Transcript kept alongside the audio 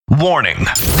Warning,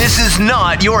 this is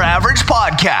not your average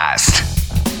podcast.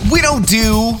 We don't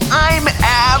do I'm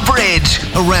average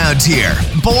around here.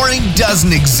 Boring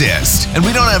doesn't exist, and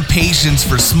we don't have patience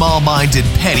for small-minded,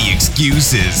 petty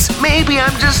excuses. Maybe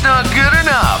I'm just not good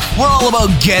enough. We're all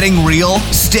about getting real,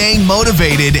 staying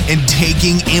motivated, and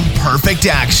taking imperfect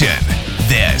action.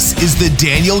 This is the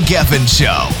Daniel Geffen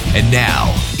Show. And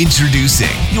now, introducing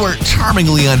your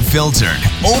charmingly unfiltered,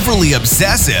 overly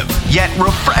obsessive, yet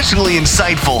refreshingly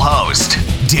insightful host,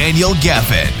 Daniel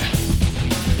Geffen.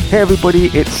 Hey everybody,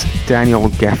 it's Daniel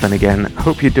Geffen again.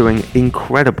 Hope you're doing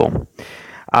incredible.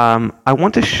 I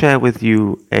want to share with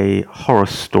you a horror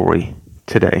story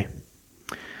today.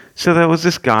 So there was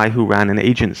this guy who ran an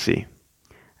agency,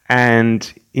 and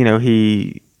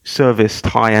he serviced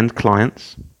high-end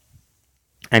clients,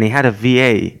 and he had a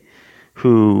VA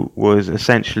who was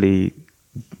essentially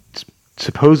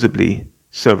supposedly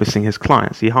servicing his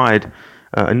clients. He hired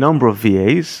a number of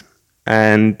VAs,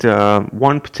 and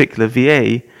one particular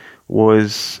VA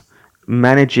was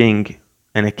managing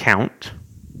an account.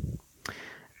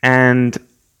 And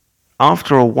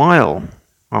after a while,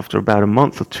 after about a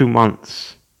month or 2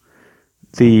 months,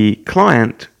 the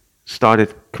client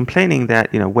started complaining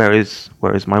that, where is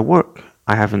my work?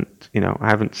 I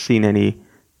haven't seen any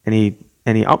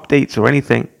updates or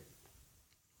anything.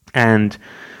 And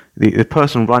the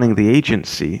person running the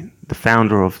agency, the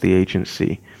founder of the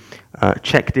agency,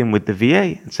 checked in with the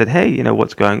VA and said, hey,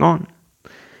 what's going on?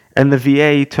 And the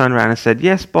VA turned around and said,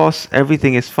 yes, boss,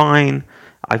 everything is fine.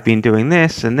 I've been doing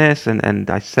this and this, and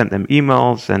I sent them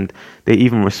emails, and they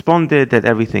even responded that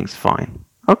everything's fine.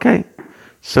 Okay.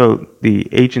 So the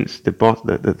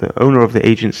owner of the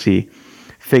agency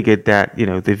figured that,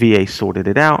 the VA sorted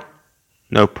it out.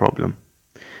 No problem.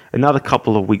 Another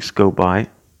couple of weeks go by,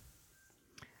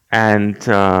 and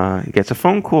he gets a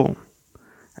phone call,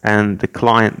 and the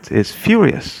client is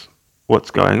furious.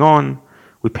 What's going on?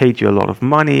 We paid you a lot of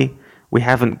money. We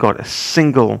haven't got a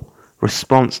single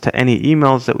response to any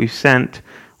emails that we've sent.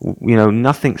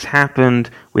 Nothing's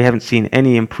happened. We haven't seen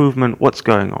any improvement. What's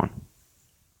going on?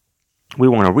 We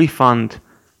want a refund.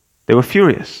 They were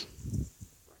furious.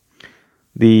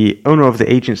 The owner of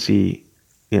the agency,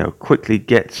 quickly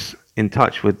gets in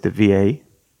touch with the VA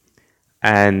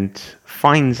and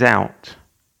finds out,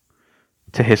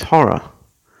 to his horror,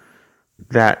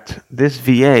 that this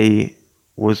VA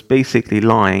was basically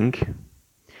lying,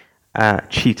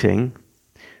 cheating,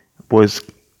 was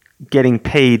getting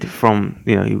paid for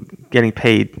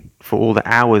all the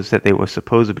hours that they were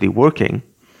supposedly working,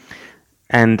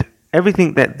 and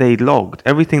everything that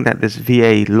this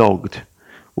VA logged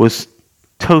was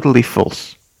totally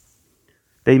false.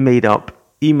 They made up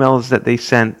emails that they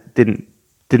sent, didn't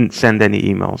send any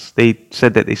emails. They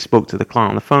said that they spoke to the client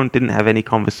on the phone, didn't have any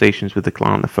conversations with the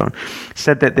client on the phone.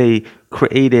 Said that they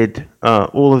created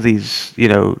all of these,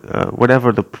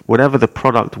 whatever the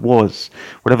product was,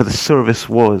 whatever the service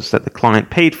was that the client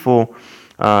paid for,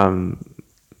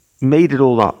 made it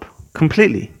all up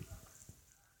completely.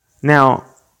 Now,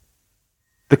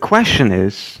 the question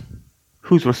is,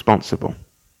 who's responsible?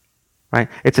 Right?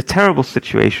 It's a terrible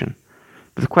situation,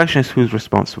 but the question is, who's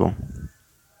responsible?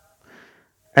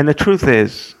 And the truth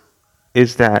is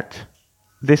that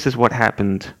this is what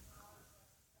happened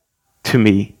to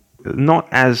me. Not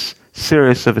as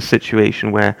serious of a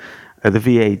situation where the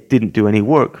VA didn't do any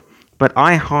work, but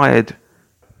I hired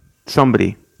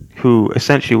somebody who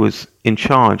essentially was in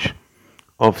charge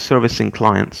of servicing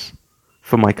clients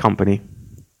for my company.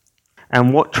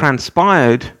 And what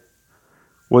transpired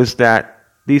was that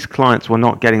these clients were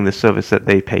not getting the service that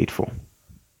they paid for.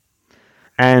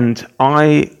 And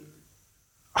I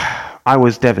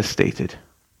was devastated.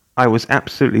 I was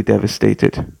absolutely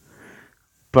devastated.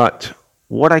 But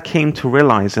what I came to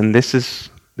realize, and this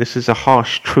is a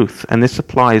harsh truth, and this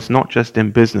applies not just in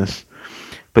business,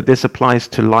 but this applies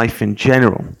to life in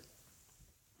general.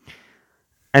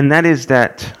 And that is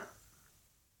that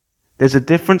there's a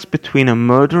difference between a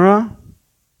murderer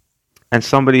and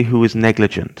somebody who is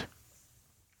negligent.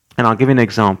 And I'll give you an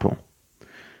example.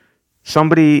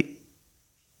 Somebody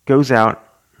goes out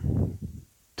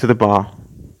to the bar,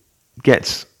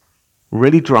 gets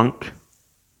really drunk,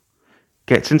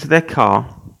 gets into their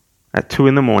car at 2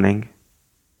 a.m,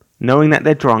 knowing that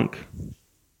they're drunk,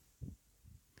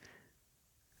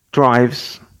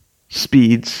 drives,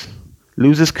 speeds,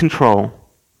 loses control,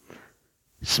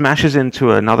 smashes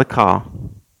into another car,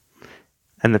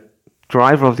 and the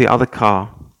driver of the other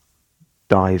car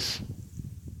dies.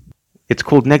 It's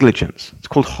called negligence. It's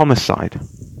called homicide.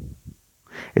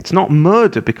 It's not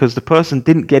murder because the person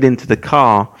didn't get into the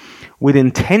car with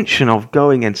intention of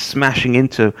going and smashing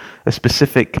into a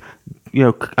specific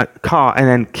car and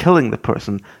then killing the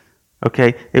person.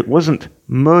 Okay, it wasn't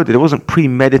murder. It wasn't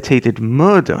premeditated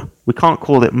murder. We can't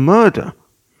call it murder.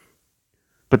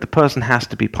 But the person has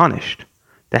to be punished.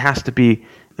 There has to be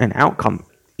an outcome.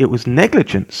 It was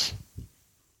negligence.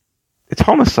 It's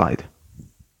homicide.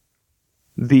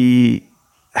 In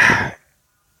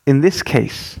this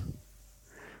case,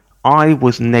 I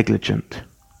was negligent.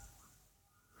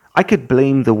 I could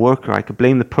blame the worker, I could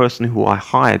blame the person who I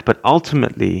hired, but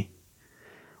ultimately,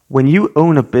 when you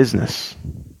own a business,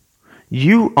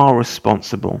 you are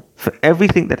responsible for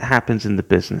everything that happens in the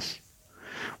business.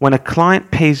 When a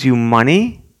client pays you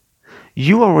money,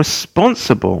 you are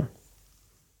responsible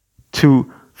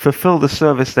to fulfill the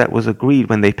service that was agreed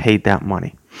when they paid that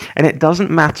money. And it doesn't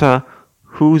matter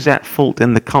who's at fault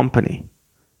in the company.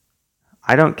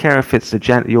 I don't care if it's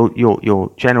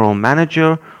your general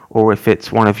manager or if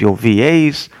it's one of your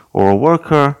VAs or a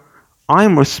worker.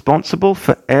 I'm responsible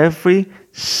for every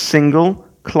single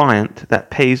client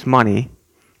that pays money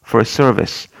for a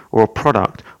service or a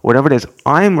product, whatever it is.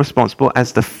 I'm responsible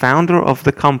as the founder of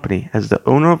the company, as the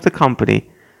owner of the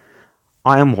company.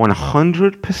 I am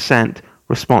 100%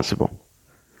 responsible.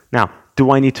 Now,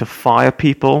 do I need to fire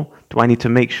people? Do I need to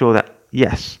make sure that?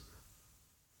 Yes.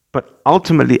 But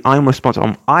ultimately, I'm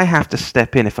responsible. I have to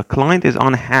step in. If a client is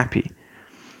unhappy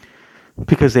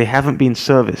because they haven't been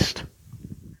serviced,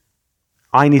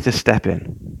 I need to step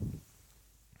in.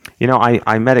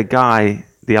 I met a guy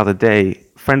the other day,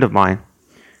 a friend of mine,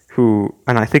 who,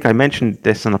 and I think I mentioned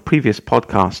this on a previous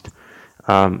podcast,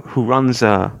 who runs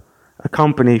a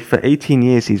company for 18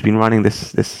 years. He's been running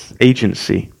this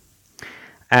agency.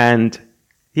 And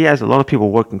he has a lot of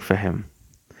people working for him.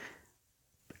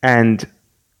 And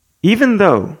even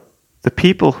though the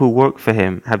people who work for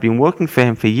him have been working for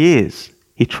him for years,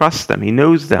 he trusts them, he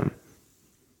knows them.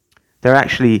 They're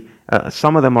actually,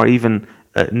 some of them are even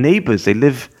neighbors. They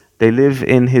live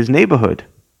in his neighborhood.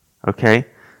 Okay?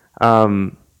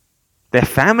 They're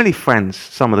family friends,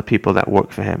 some of the people that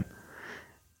work for him.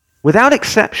 Without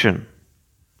exception,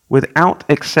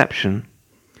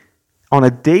 on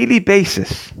a daily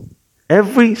basis,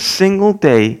 every single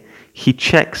day, he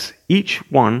checks each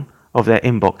one of their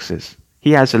inboxes.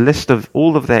 He has a list of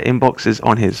all of their inboxes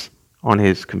on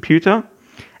his computer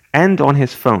and on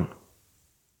his phone.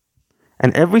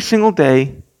 And every single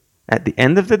day, at the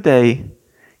end of the day,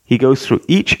 he goes through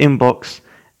each inbox,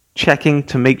 checking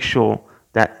to make sure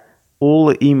that all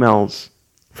the emails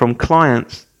from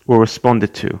clients were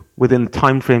responded to within the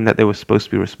time frame that they were supposed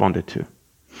to be responded to.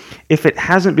 If it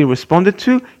hasn't been responded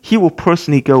to, he will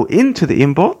personally go into the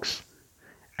inbox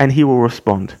and he will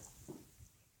respond.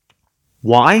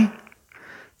 Why?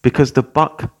 Because the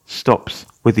buck stops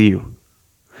with you.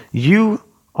 You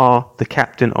are the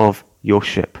captain of your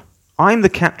ship. I'm the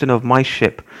captain of my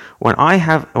ship. When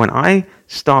I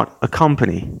start a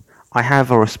company, I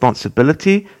have a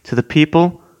responsibility to the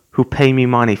people who pay me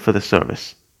money for the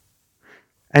service.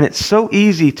 And it's so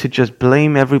easy to just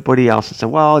blame everybody else and say,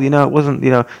 well, it wasn't,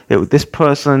 this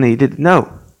person, he did.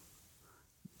 No.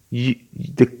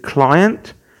 The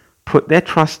client put their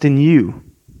trust in you.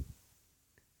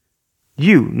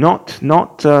 You, not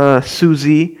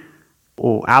Susie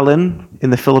or Alan in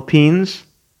the Philippines.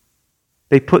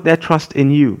 They put their trust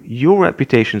in you. Your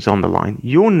reputation's on the line.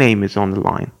 Your name is on the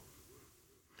line.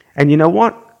 And you know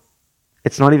what?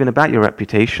 It's not even about your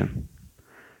reputation.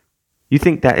 You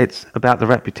think that it's about the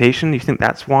reputation? You think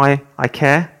that's why I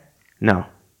care? No.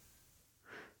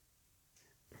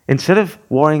 Instead of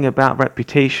worrying about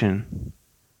reputation,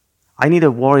 I need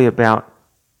to worry about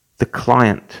the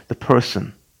client, the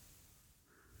person.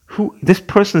 This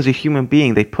person is a human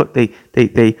being.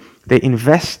 They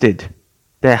invested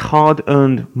their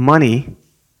hard-earned money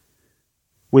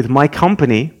with my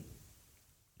company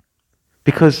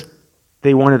because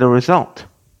they wanted a result.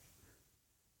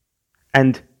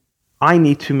 And I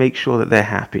need to make sure that they're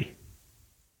happy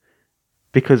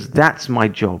because that's my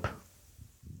job.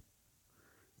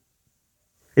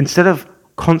 Instead of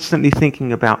constantly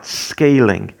thinking about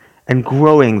scaling and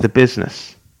growing the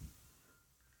business,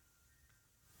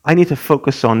 I need to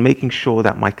focus on making sure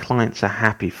that my clients are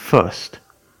happy first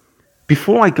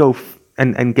before I go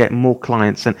and get more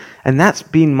clients. And that's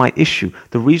been my issue.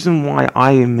 The reason why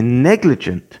I'm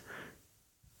negligent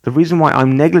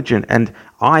and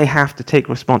I have to take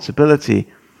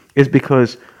responsibility is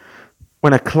because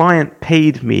when a client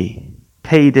paid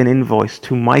an invoice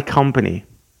to my company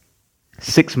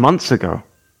 6 months ago,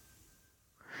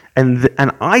 and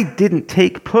I didn't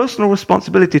take personal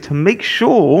responsibility to make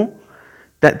sure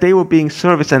that they were being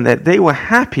serviced and that they were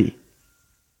happy.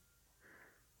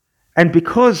 And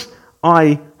because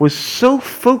I was so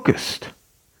focused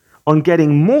on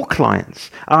getting more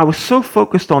clients. I was so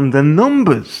focused on the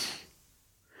numbers.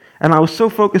 And I was so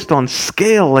focused on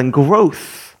scale and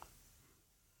growth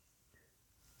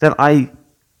that I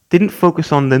didn't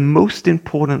focus on the most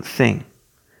important thing.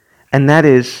 And that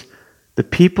is the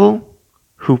people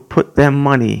who put their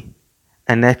money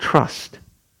and their trust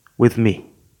with me.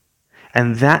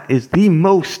 And that is the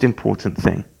most important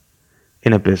thing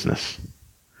in a business.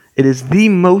 It is the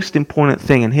most important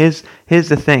thing. And here's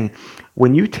the thing.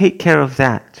 When you take care of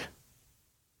that,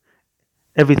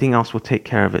 everything else will take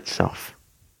care of itself.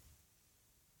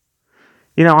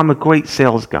 You know, I'm a great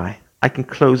sales guy. I can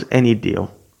close any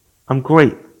deal. I'm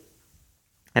great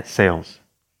at sales.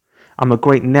 I'm a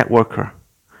great networker.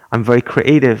 I'm very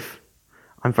creative.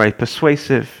 I'm very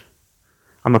persuasive.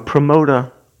 I'm a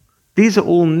promoter. These are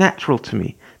all natural to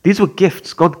me. These were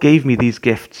gifts. God gave me these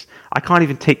gifts. I can't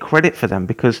even take credit for them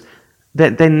because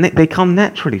they come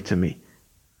naturally to me.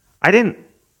 I didn't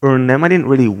earn them. I didn't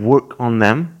really work on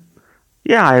them.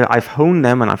 Yeah, I've honed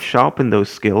them and I've sharpened those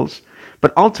skills.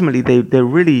 But ultimately, they're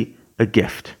really a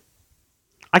gift.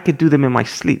 I could do them in my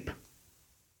sleep.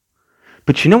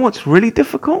 But you know what's really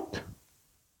difficult?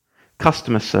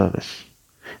 Customer service.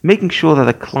 Making sure that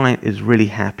a client is really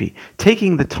happy.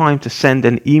 Taking the time to send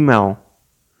an email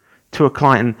to a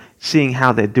client and seeing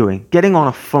how they're doing. Getting on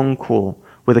a phone call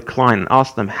with a client and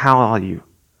ask them, how are you?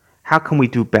 How can we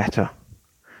do better?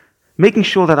 Making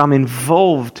sure that I'm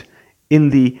involved in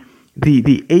the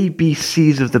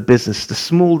ABCs of the business, the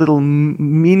small little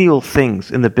menial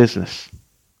things in the business.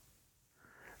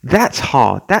 That's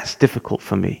hard. That's difficult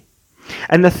for me.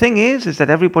 And the thing is that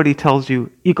everybody tells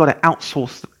you got to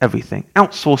outsource everything.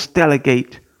 Outsource,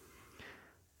 delegate.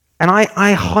 And I'm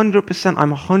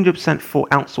 100% for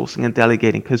outsourcing and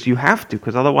delegating because you have to,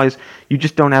 because otherwise you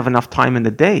just don't have enough time in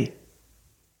the day.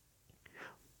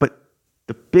 But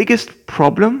the biggest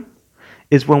problem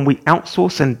is when we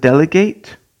outsource and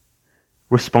delegate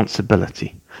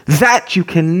responsibility. That you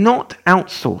cannot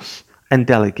outsource and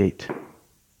delegate.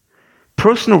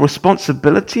 Personal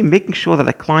responsibility, making sure that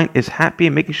a client is happy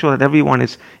and making sure that everyone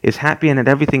is happy and that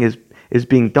everything is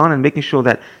being done and making sure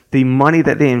that the money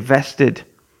that they invested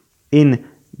in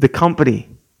the company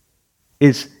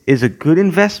is a good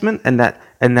investment and that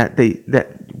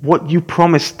what you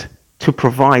promised to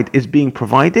provide is being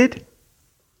provided.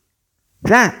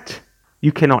 That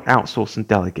you cannot outsource and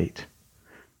delegate.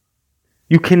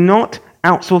 You cannot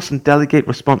outsource and delegate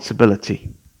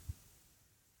responsibility.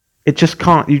 It just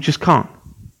can't. You just can't.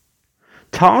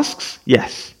 Tasks,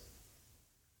 yes.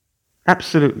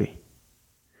 Absolutely.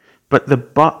 But the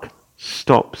buck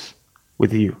stops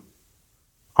with you.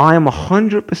 I am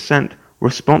 100%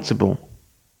 responsible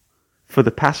for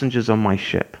the passengers on my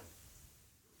ship.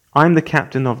 I'm the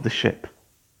captain of the ship.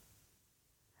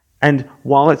 And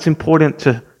while it's important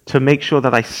to make sure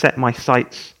that I set my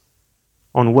sights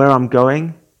on where I'm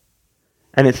going,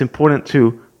 and it's important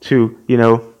to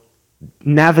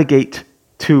navigate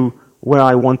to where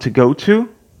I want to go to,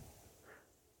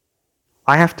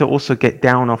 I have to also get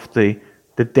down off the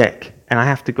deck and I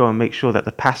have to go and make sure that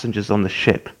the passengers on the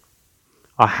ship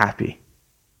are happy.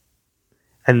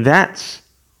 And that's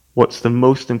what's the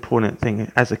most important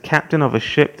thing. As a captain of a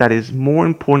ship, that is more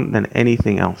important than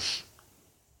anything else.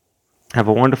 Have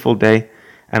a wonderful day,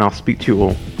 and I'll speak to you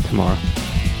all tomorrow.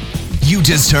 You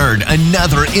just heard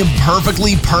another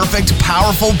imperfectly perfect,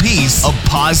 powerful piece of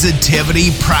positivity,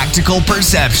 practical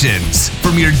perceptions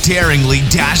from your daringly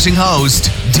dashing host,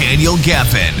 Daniel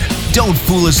Geffen. Don't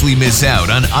foolishly miss out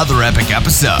on other epic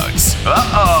episodes.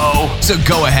 So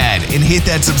go ahead and hit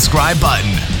that subscribe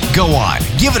button. Go on,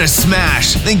 give it a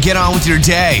smash, then get on with your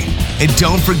day. And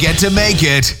don't forget to make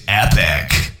it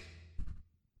epic.